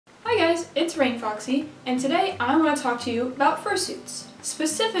Hi guys, it's Rain Foxy, and today I want to talk to you about fursuits,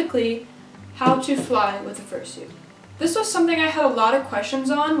 specifically how to fly with a fursuit. This was something I had a lot of questions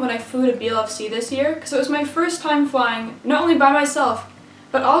on when I flew to BLFC this year, because it was my first time flying not only by myself,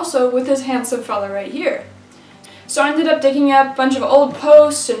 but also with this handsome fella right here. So I ended up digging up a bunch of old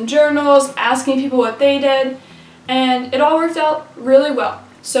posts and journals, asking people what they did, and it all worked out really well.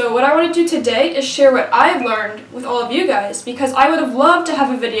 So what I want to do today is share what I've learned with all of you guys, because I would have loved to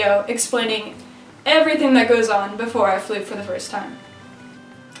have a video explaining everything that goes on before I flew for the first time.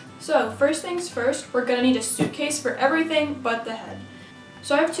 So first things first, we're going to need a suitcase for everything but the head.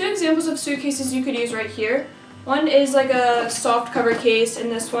 So I have two examples of suitcases you could use right here. One is like a soft cover case,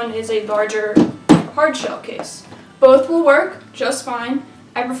 and this one is a larger hard shell case. Both will work just fine.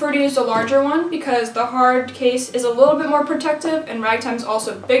 I prefer to use the larger one because the hard case is a little bit more protective, and Ragtime is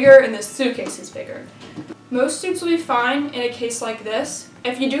also bigger and the suitcase is bigger. Most suits will be fine in a case like this.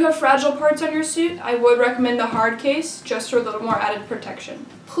 If you do have fragile parts on your suit, I would recommend the hard case just for a little more added protection.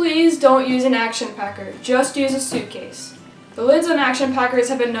 Please don't use an action packer, just use a suitcase. The lids on action packers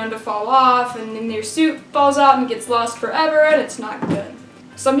have been known to fall off, and then your suit falls out and gets lost forever, and it's not good.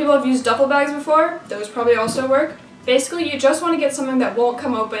 Some people have used duffel bags before, those probably also work. Basically, you just want to get something that won't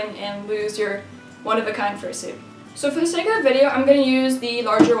come open and lose your one-of-a-kind fursuit. So for the sake of the video, I'm going to use the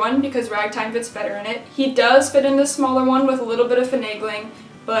larger one because Ragtime fits better in it. He does fit in the smaller one with a little bit of finagling,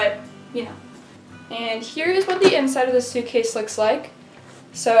 but, you know. And here is what the inside of the suitcase looks like.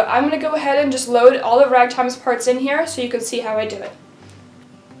 So I'm going to go ahead and just load all of Ragtime's parts in here so you can see how I do it.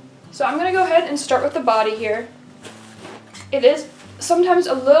 So I'm going to go ahead and start with the body here. It is sometimes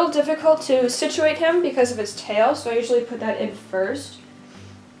a little difficult to situate him because of his tail, so I usually put that in first.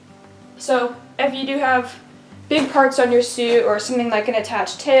 So if you do have big parts on your suit or something like an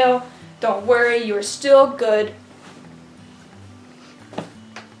attached tail, don't worry, you are still good.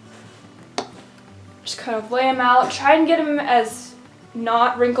 Just kind of lay him out. Try and get him as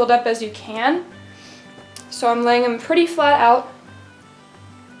not wrinkled up as you can. So I'm laying him pretty flat out,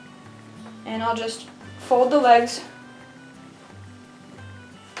 and I'll just fold the legs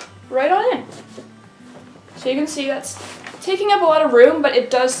right on in. So you can see that's taking up a lot of room, but it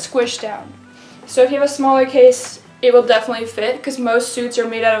does squish down. So if you have a smaller case, it will definitely fit because most suits are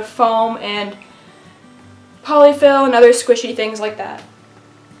made out of foam and polyfill and other squishy things like that.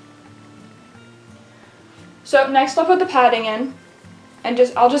 So next I'll put the padding in, and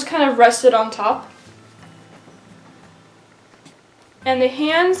I'll just kind of rest it on top. And the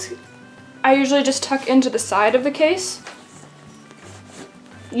hands, I usually just tuck into the side of the case.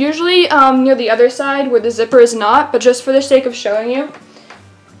 Usually near the other side where the zipper is not, but just for the sake of showing you,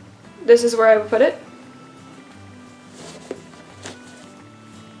 this is where I would put it.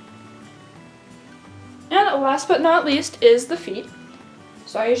 And last but not least is the feet.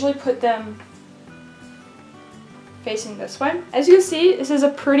 So I usually put them facing this way. As you can see, this is a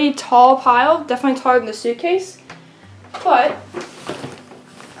pretty tall pile, definitely taller than the suitcase, but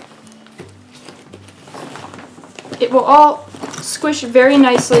it will all squish very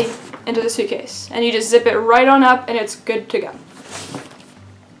nicely into the suitcase, and you just zip it right on up and it's good to go.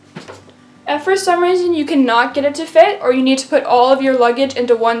 If for some reason you cannot get it to fit, or you need to put all of your luggage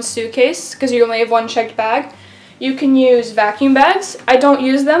into one suitcase because you only have one checked bag, you can use vacuum bags. I don't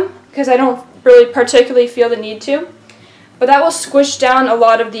use them because I don't really particularly feel the need to, but that will squish down a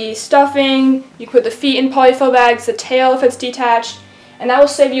lot of the stuffing. You can put the feet in polyfill bags, the tail if it's detached, and that will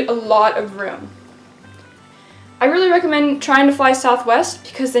save you a lot of room. I really recommend trying to fly Southwest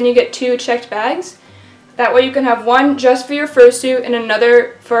because then you get two checked bags. That way you can have one just for your fursuit and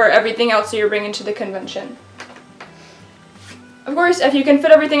another for everything else that you're bringing to the convention. Of course, if you can fit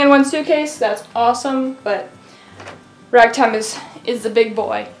everything in one suitcase, that's awesome, but Ragtime is the big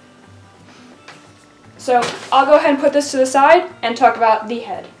boy. So I'll go ahead and put this to the side and talk about the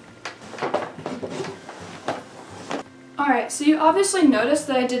head. Alright, so you obviously noticed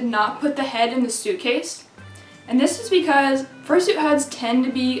that I did not put the head in the suitcase. And this is because fursuit heads tend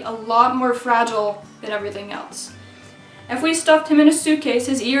to be a lot more fragile than everything else. If we stuffed him in a suitcase,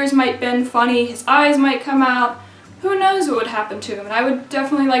 his ears might bend funny, his eyes might come out, who knows what would happen to him, and I would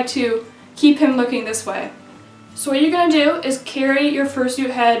definitely like to keep him looking this way. So what you're going to do is carry your fursuit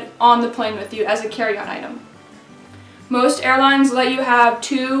head on the plane with you as a carry-on item. Most airlines let you have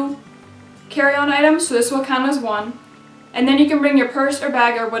 2 carry-on items, so this will count as 1, and then you can bring your purse or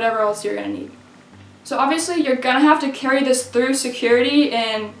bag or whatever else you're going to need. So obviously you're going to have to carry this through security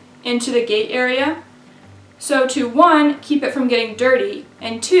and into the gate area. So to 1, keep it from getting dirty,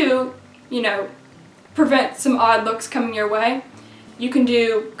 and 2, prevent some odd looks coming your way. You can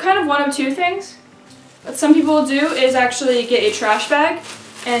do kind of one of two things. What some people will do is actually get a trash bag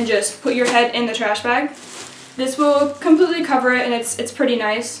and just put your head in the trash bag. This will completely cover it, and it's pretty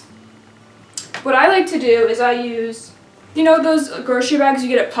nice. What I like to do is I use, you know, those grocery bags you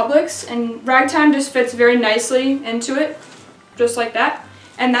get at Publix, and Ragtime just fits very nicely into it, just like that.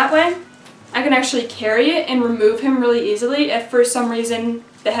 And that way, I can actually carry it and remove him really easily if for some reason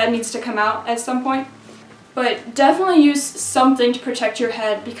the head needs to come out at some point. But definitely use something to protect your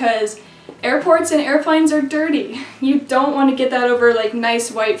head, because airports and airplanes are dirty. You don't want to get that over like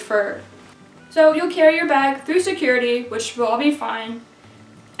nice white fur. So you'll carry your bag through security, which will all be fine.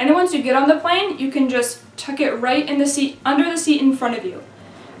 And then once you get on the plane, you can just tuck it right in the seat, under the seat in front of you.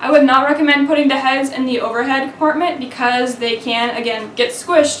 I would not recommend putting the heads in the overhead compartment because they can, again, get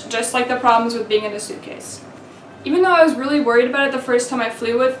squished, just like the problems with being in a suitcase. Even though I was really worried about it the first time I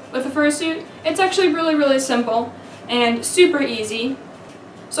flew with a fursuit, it's actually really simple and super easy.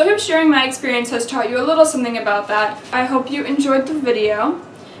 So I hope sharing my experience has taught you a little something about that. I hope you enjoyed the video.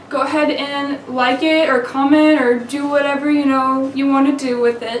 Go ahead and like it or comment or do whatever you want to do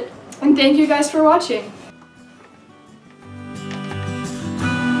with it. And thank you guys for watching.